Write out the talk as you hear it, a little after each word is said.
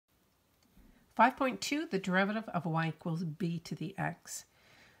5.2, the derivative of y equals b to the x.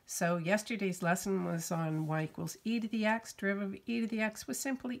 So yesterday's lesson was on y equals e to the x. Derivative of e to the x was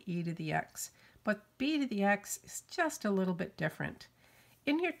simply e to the x. But b to the x is just a little bit different.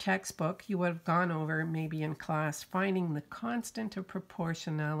 In your textbook, you would have gone over, maybe in class, finding the constant of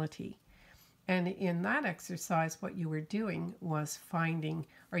proportionality. And in that exercise, what you were doing was finding,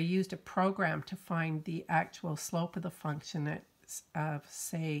 or you used a program to find the actual slope of the function of,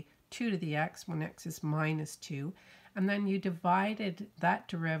 say, 2 to the x when x is minus 2. And then you divided that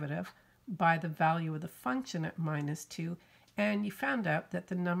derivative by the value of the function at minus 2. And you found out that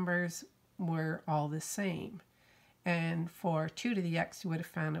the numbers were all the same. And for 2 to the x, you would have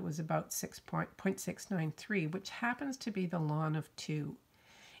found it was about 0.693, which happens to be the ln of 2.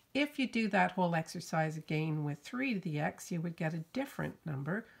 If you do that whole exercise again with 3 to the x, you would get a different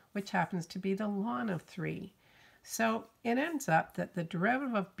number, which happens to be the ln of 3. So it ends up that the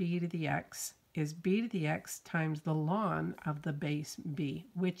derivative of b to the x is b to the x times the ln of the base b,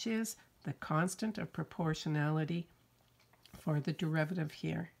 which is the constant of proportionality for the derivative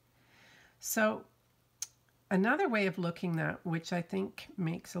here. So another way of looking at, which I think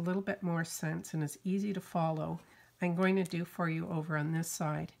makes a little bit more sense and is easy to follow, I'm going to do for you over on this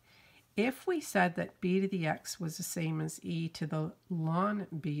side. If we said that b to the x was the same as e to the ln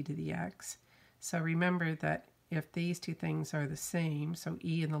b to the x, so remember that if these two things are the same, so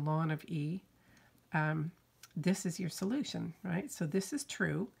e and the ln of e, this is your solution, right? So this is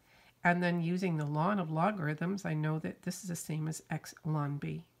true. And then using the ln of logarithms, I know that this is the same as x ln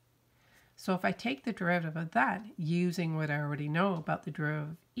b. So if I take the derivative of that, using what I already know about the derivative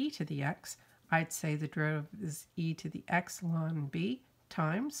of e to the x, I'd say the derivative is e to the x ln b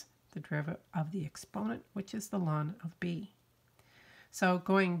times the derivative of the exponent, which is the ln of b. So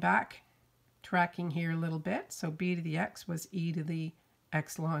going back, tracking here a little bit, so b to the x was e to the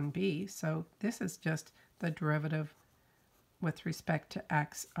x ln b. So this is just the derivative with respect to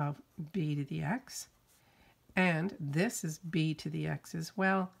x of b to the x. And this is b to the x as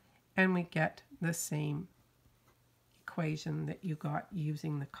well. And we get the same equation that you got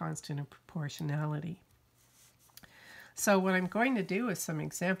using the constant of proportionality. So what I'm going to do is some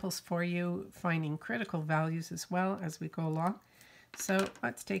examples for you, finding critical values as well as we go along. So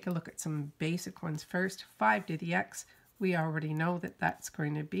let's take a look at some basic ones first. 5 to the x, we already know that that's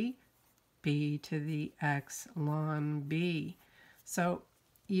going to be b to the x ln b. So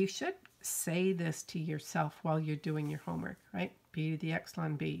you should say this to yourself while you're doing your homework, right? b to the x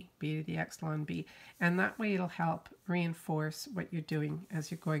ln b, b to the x ln b. And that way it'll help reinforce what you're doing as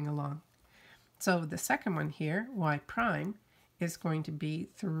you're going along. So the second one here, y prime, is going to be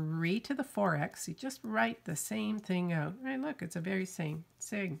 3 to the 4x. You just write the same thing out. Right, look, it's a very same.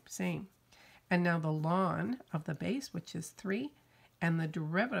 And now the ln of the base, which is 3, and the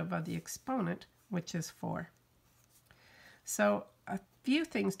derivative of the exponent, which is 4. So a few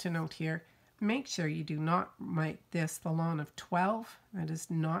things to note here. Make sure you do not make this the ln of 12. That is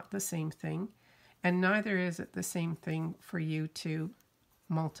not the same thing. And neither is it the same thing for you to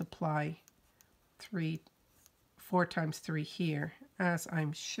multiply 4 times 3 here, as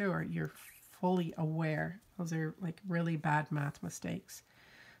I'm sure you're fully aware. Those are like really bad math mistakes.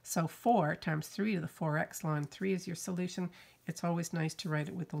 So 4 times 3 to the 4x ln 3 is your solution. It's always nice to write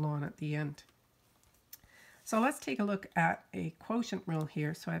it with the ln at the end. So let's take a look at a quotient rule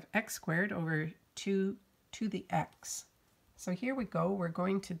here. So I have x squared over 2 to the x. So here we go. We're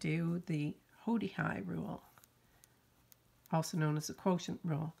going to do the Hodihai rule, also known as the quotient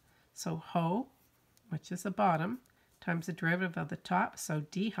rule. So ho, which is the bottom, times the derivative of the top. So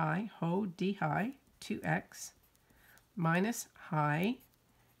d high, ho d high, 2x, minus high,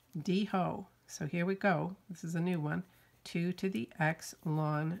 d ho. So here we go. This is a new one. 2 to the x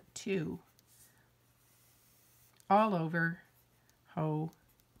ln 2. All over ho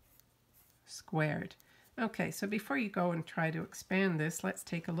squared. Okay, so before you go and try to expand this, let's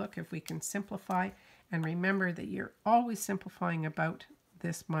take a look if we can simplify. And remember that you're always simplifying about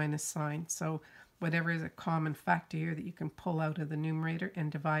this minus sign. So whatever is a common factor here that you can pull out of the numerator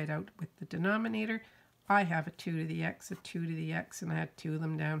and divide out with the denominator. I have a 2 to the x, a 2 to the x, and I had 2 of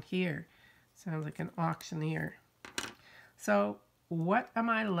them down here. Sounds like an auctioneer. So what am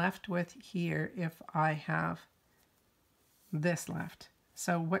I left with here if I have this left?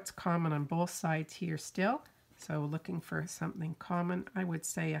 So what's common on both sides here still? So looking for something common, I would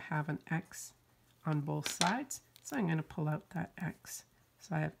say I have an x on both sides. So I'm going to pull out that x.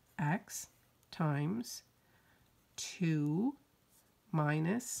 So I have x times 2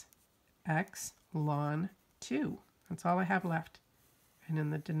 minus x ln 2. That's all I have left. And in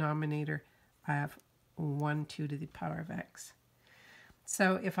the denominator, I have 1 2 to the power of x.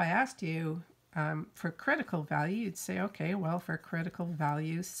 So if I asked you, for critical value, you'd say, okay, well, for critical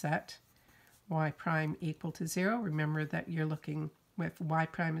value, set y prime equal to 0. Remember that you're looking with y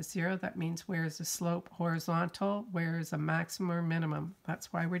prime is 0. That means where is the slope horizontal, where is a maximum or minimum.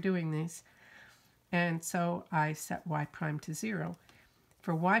 That's why we're doing these. And so I set y prime to 0.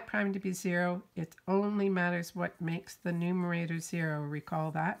 For y prime to be 0, it only matters what makes the numerator 0.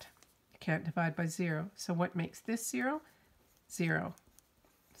 Recall that. You can't divide by 0. So what makes this 0? 0.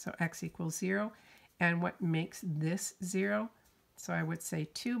 So x equals 0. And what makes this 0? So I would say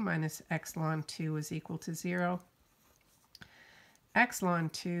 2 minus x ln 2 is equal to 0. X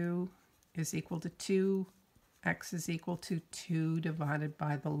ln 2 is equal to 2. X is equal to 2 divided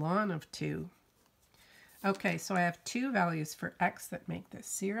by the ln of 2. Okay, so I have two values for x that make this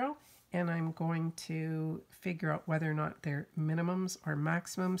 0, and I'm going to figure out whether or not they're minimums or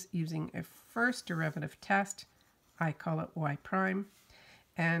maximums using a first derivative test. I call it y prime,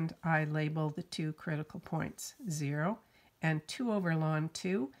 and I label the two critical points, 0 and 2 over ln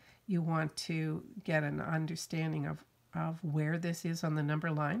 2. You want to get an understanding of where this is on the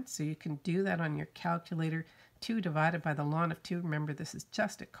number line, so you can do that on your calculator. 2 divided by the ln of 2, remember this is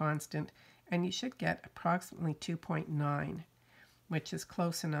just a constant, and you should get approximately 2.9, which is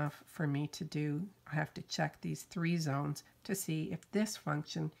close enough for me to do. I have to check these three zones to see if this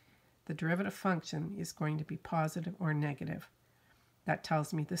function, the derivative function, is going to be positive or negative. That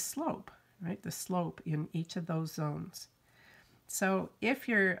tells me the slope, right? The slope in each of those zones. So if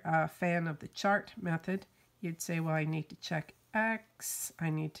you're a fan of the chart method, you'd say, well, I need to check x, I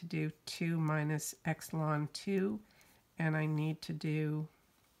need to do 2 minus x ln 2, and I need to do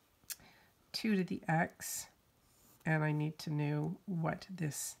 2 to the x, and I need to know what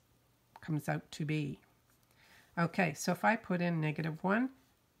this comes out to be. Okay, so if I put in -1,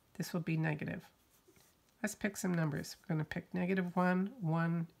 this will be negative. Let's pick some numbers. We're going to pick -1,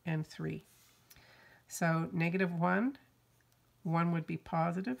 1, and 3. So -1, 1 would be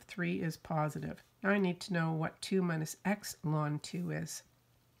positive, 3 is positive. Now I need to know what 2 minus x ln 2 is.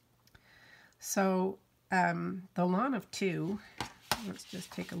 So the ln of 2, let's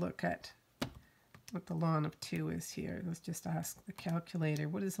just take a look at what the ln of 2 is here. Let's just ask the calculator,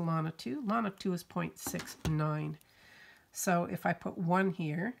 what is the ln of 2? Ln of 2 is 0.69. So if I put 1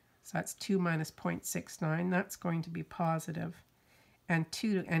 here, so that's 2 minus 0.69, that's going to be positive. And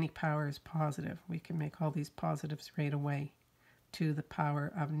 2 to any power is positive. We can make all these positives right away. To the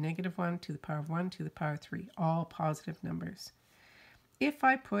power of -1, to the power of 1, to the power of 3, all positive numbers. If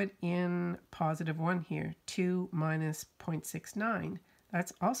I put in positive 1 here, 2 minus 0.69,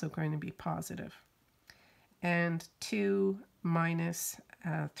 that's also going to be positive. And 2 minus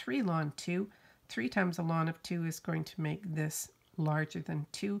 3 ln 2, 3 times the ln of 2 is going to make this larger than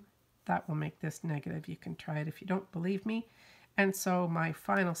 2. That will make this negative. You can try it if you don't believe me. And so my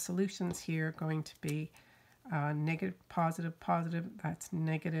final solutions here are going to be negative, positive, positive. That's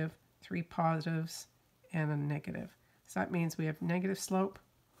negative, 3 positives, and a negative. So that means we have negative slope,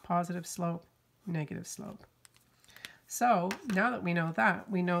 positive slope, negative slope. So now that we know that,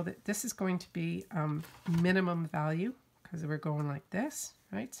 we know that this is going to be minimum value, because we're going like this,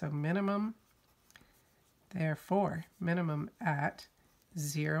 right? So minimum, therefore, minimum at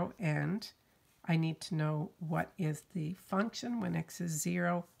 0, and I need to know what is the function when x is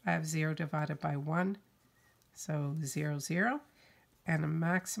 0. I have 0 divided by 1, so 0, 0, and a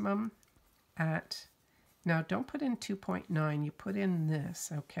maximum at, now don't put in 2.9, you put in this,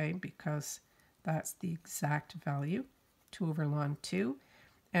 okay, because that's the exact value, 2 over ln 2,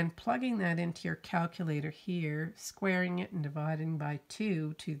 and plugging that into your calculator here, squaring it and dividing by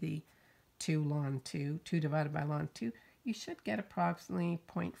 2 to the 2 ln 2, 2 divided by ln 2, you should get approximately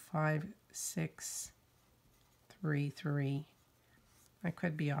 0.5633. I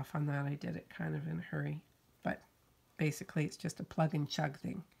could be off on that, I did it kind of in a hurry, but basically it's just a plug and chug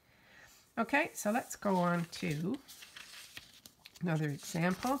thing. Okay, so let's go on to another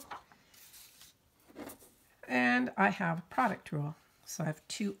example. And I have a product rule. So I have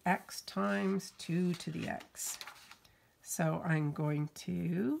 2x times 2 to the x. So I'm going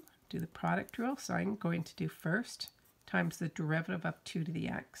to do the product rule. So I'm going to do first times the derivative of 2 to the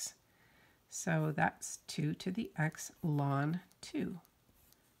x. So that's 2 to the x ln 2.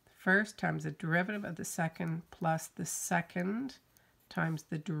 First times the derivative of the second plus the second times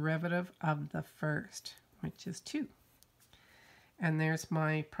the derivative of the first, which is 2. And there's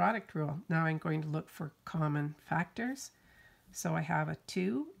my product rule. Now I'm going to look for common factors. So I have a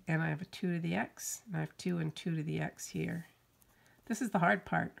 2, and I have a 2 to the x, and I have 2 and 2 to the x here. This is the hard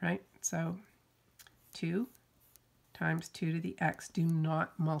part, right? So 2 times 2 to the x. Do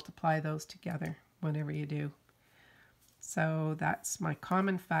not multiply those together, whatever you do. So that's my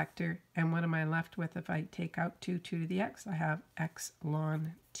common factor. And what am I left with if I take out 2 to the x? I have x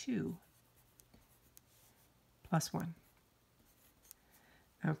ln 2 plus 1.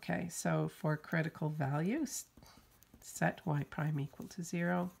 Okay, so for critical values, set y prime equal to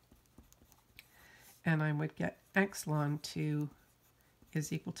 0. And I would get x ln 2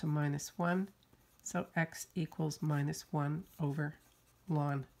 is equal to minus 1. So x equals minus 1 over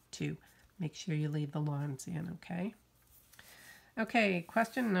ln 2. Make sure you leave the lns in, okay? Okay,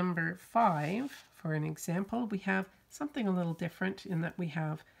 question number 5. For an example, we have something a little different in that we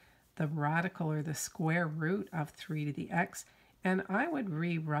have the radical or the square root of 3 to the x. And I would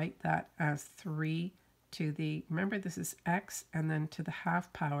rewrite that as 3 to the, remember this is x and then to the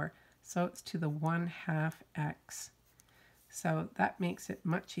half power. So it's to the 1/2 x. So that makes it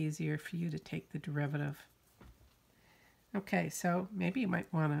much easier for you to take the derivative. Okay, so maybe you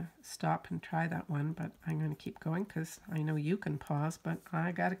might want to stop and try that one, but I'm going to keep going because I know you can pause, but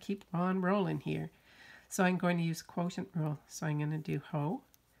I got to keep on rolling here. So I'm going to use quotient rule. So I'm going to do ho,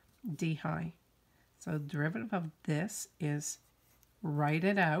 d high. So the derivative of this is, write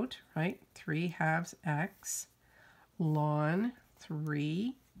it out, right? 3/2 x ln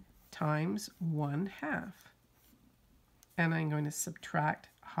 3 times 1/2. And I'm going to subtract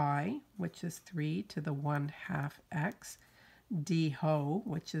high, which is 3 to the 1/2 x, d ho,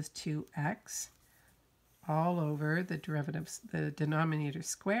 which is 2x, all over the derivatives, the denominator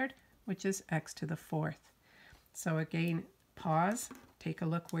squared, which is x to the 4th. So again, pause, take a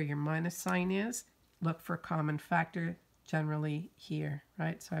look where your minus sign is, look for common factor, generally here,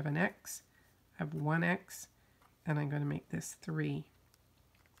 right? So I have an x, I have 1x, and I'm going to make this 3.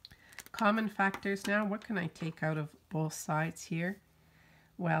 Common factors now, what can I take out of both sides here?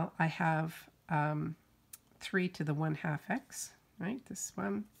 Well, I have 3 to the 1/2 x, right? This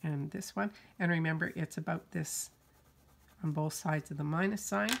one and this one. And remember, it's about this on both sides of the minus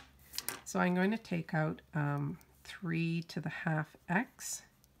sign. So I'm going to take out 3 to the 1/2 x.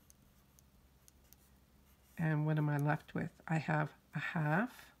 And what am I left with? I have a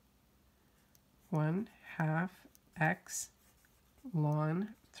half, 1/2 x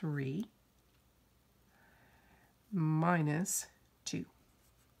ln 3 minus 2.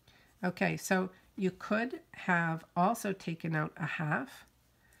 Okay, so you could have also taken out a half.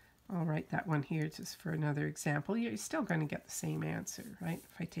 I'll write that one here just for another example. You're still going to get the same answer, right?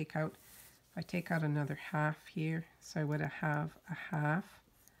 If I take out another half here, so I would have a half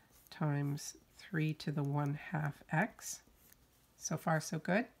times 3 to the 1/2 x. So far, so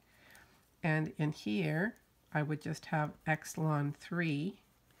good. And in here, I would just have x ln 3,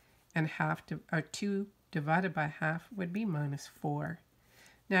 and 2 divided by half would be minus 4.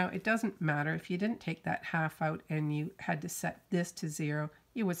 Now, it doesn't matter. If you didn't take that half out and you had to set this to 0,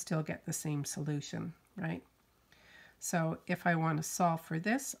 you would still get the same solution, right? So if I want to solve for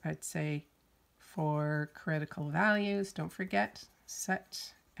this, I'd say for critical values, don't forget,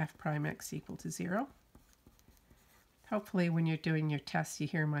 set f prime x equal to 0. Hopefully when you're doing your tests, you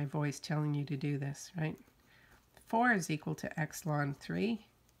hear my voice telling you to do this, right? 4 is equal to x ln 3.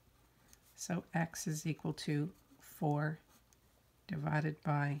 So x is equal to 4 divided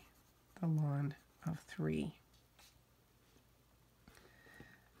by the ln of 3.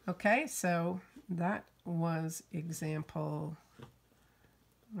 Okay, so that was example,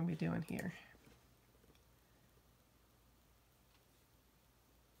 what are we doing here?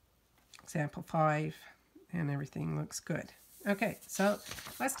 Example 5, and everything looks good. Okay, so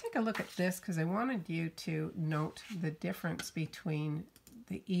let's take a look at this because I wanted you to note the difference between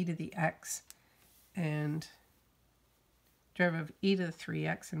the e to the x and derivative of e to the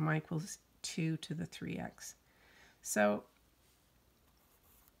 3x and y equals 2 to the 3x. So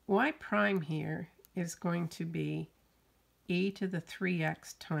y prime here is going to be e to the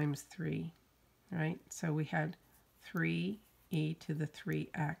 3x times 3, right? So we had 3e to the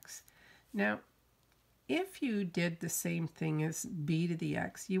 3x. Now, if you did the same thing as b to the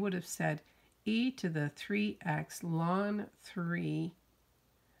x, you would have said e to the 3x ln 3,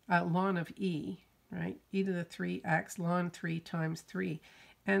 ln of e, right? E to the 3x ln 3 times 3.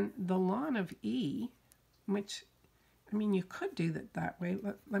 And the ln of e, which, I mean, you could do that way.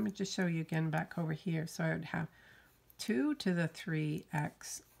 Let me just show you again back over here. So I would have 2 to the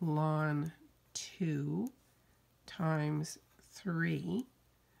 3x ln 2 times 3.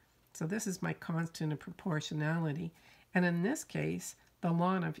 So this is my constant of proportionality. And in this case, the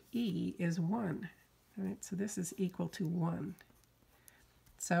ln of e is 1. Right? So this is equal to 1.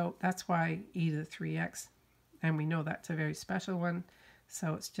 So that's why e to the 3x, and we know that's a very special one,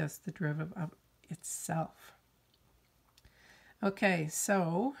 so it's just the derivative of itself. Okay,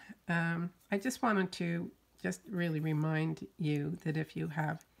 so I just wanted to just really remind you that if you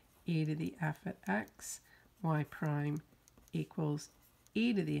have e to the f at x, y prime equals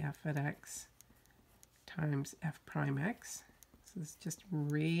e to the f at x times f prime x. So this is just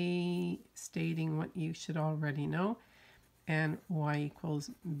restating what you should already know. And y equals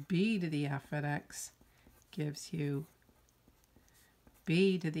b to the f at x gives you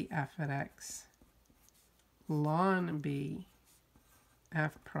b to the f at x ln b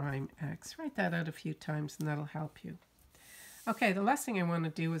f prime x. Write that out a few times and that'll help you. Okay, the last thing I want to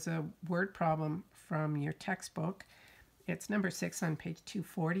do is a word problem from your textbook. It's number 6 on page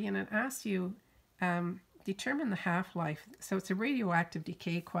 240, and it asks you determine the half-life. So it's a radioactive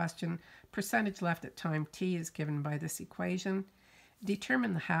decay question. Percentage left at time t is given by this equation.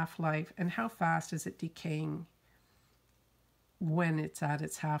 Determine the half-life and how fast is it decaying when it's at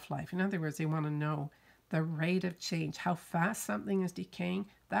its half-life. In other words, they want to know the rate of change, how fast something is decaying.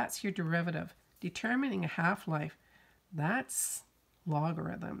 That's your derivative. Determining a half-life, that's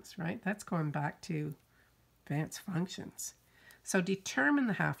logarithms, right? That's going back to advanced functions. So determine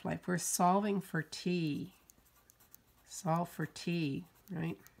the half-life. We're solving for t. Solve for t,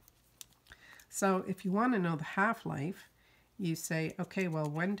 right? So if you want to know the half-life, you say, okay, well,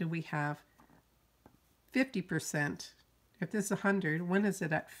 when do we have 50%? If this is 100, when is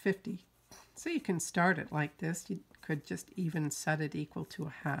it at 50? So you can start it like this. You could just even set it equal to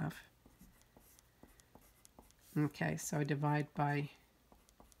a half. Okay, so I divide by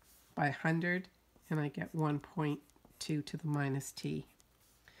 100, and I get 1.2 to the minus t.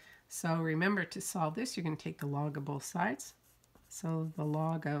 So remember, to solve this, you're going to take the log of both sides. So the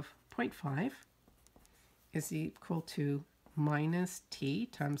log of 0.5 is equal to minus t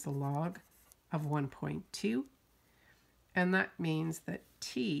times the log of 1.2. And that means that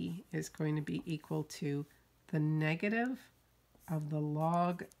t is going to be equal to the negative of the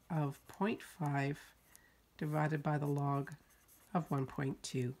log of 0.5 divided by the log of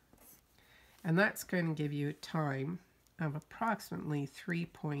 1.2. And that's going to give you a time of approximately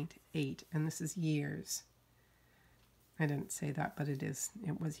 3.8, and this is years. I didn't say that, but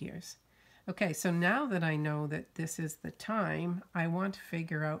it was years. Okay, so now that I know that this is the time, I want to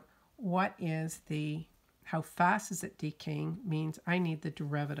figure out what is how fast is it decaying, means I need the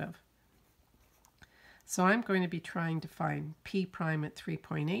derivative. So I'm going to be trying to find p prime at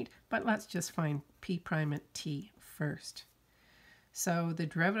 3.8, but let's just find p prime at t first. So the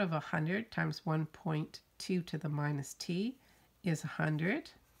derivative of 100 times 1.2 to the minus t is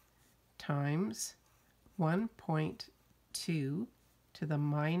 100 times 1.2 to the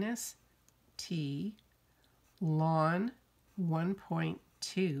minus t ln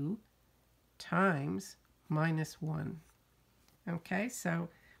 1.2 times minus 1. Okay, so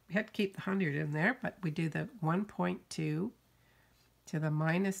we had to keep the 100 in there, but we do the 1.2 to the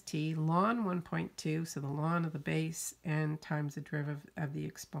minus t ln 1.2, so the ln of the base, and times the derivative of the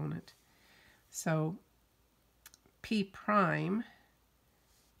exponent. So p prime,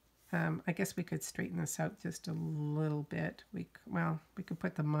 I guess we could straighten this out just a little bit. We could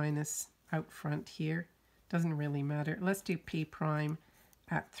put the minus out front here. Doesn't really matter. Let's do p prime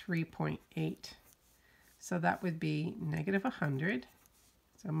at 3.8. So that would be negative 100,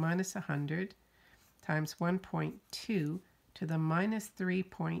 so minus 100 times 1.2 to the minus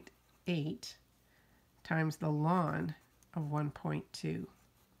 3.8 times the ln of 1.2.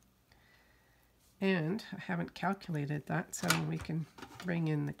 And I haven't calculated that, so we can bring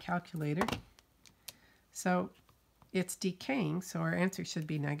in the calculator. So it's decaying, so our answer should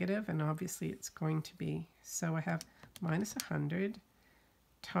be negative, and obviously it's going to be. So I have minus 100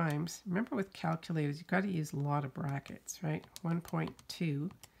 times, remember with calculators, you've got to use a lot of brackets, right? 1.2 to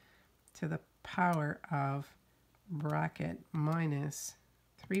the power of bracket minus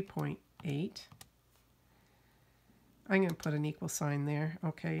 3.8. I'm going to put an equal sign there,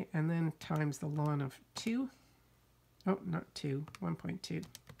 okay, and then times the ln of 2. Oh, not 2, 1.2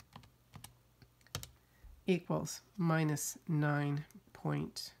 equals minus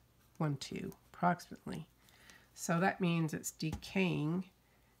 9.12 approximately. So that means it's decaying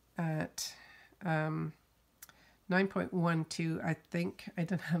at 9.12. I think I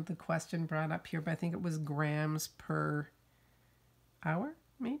didn't have the question brought up here, but I think it was grams per hour,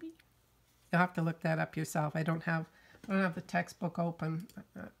 maybe. You'll have to look that up yourself. I don't have the textbook open.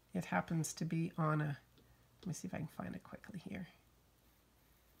 It happens to be on a. Let me see if I can find it quickly here.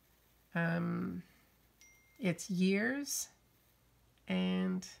 It's years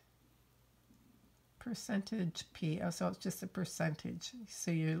and percentage p. Oh, so it's just a percentage.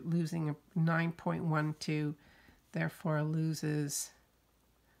 So you're losing a 9.12, therefore losing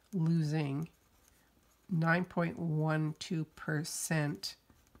 9.12%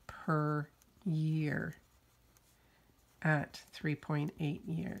 per year. at 3.8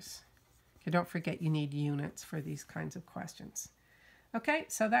 years. Okay, don't forget you need units for these kinds of questions. Okay,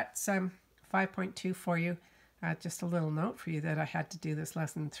 so that's 5.2 for you. Just a little note for you that I had to do this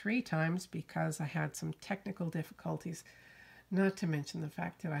lesson 3 times because I had some technical difficulties, not to mention the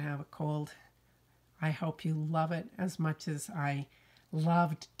fact that I have a cold. I hope you love it as much as I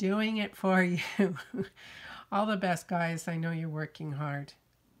loved doing it for you. All the best, guys. I know you're working hard.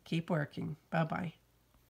 Keep working. Bye-bye.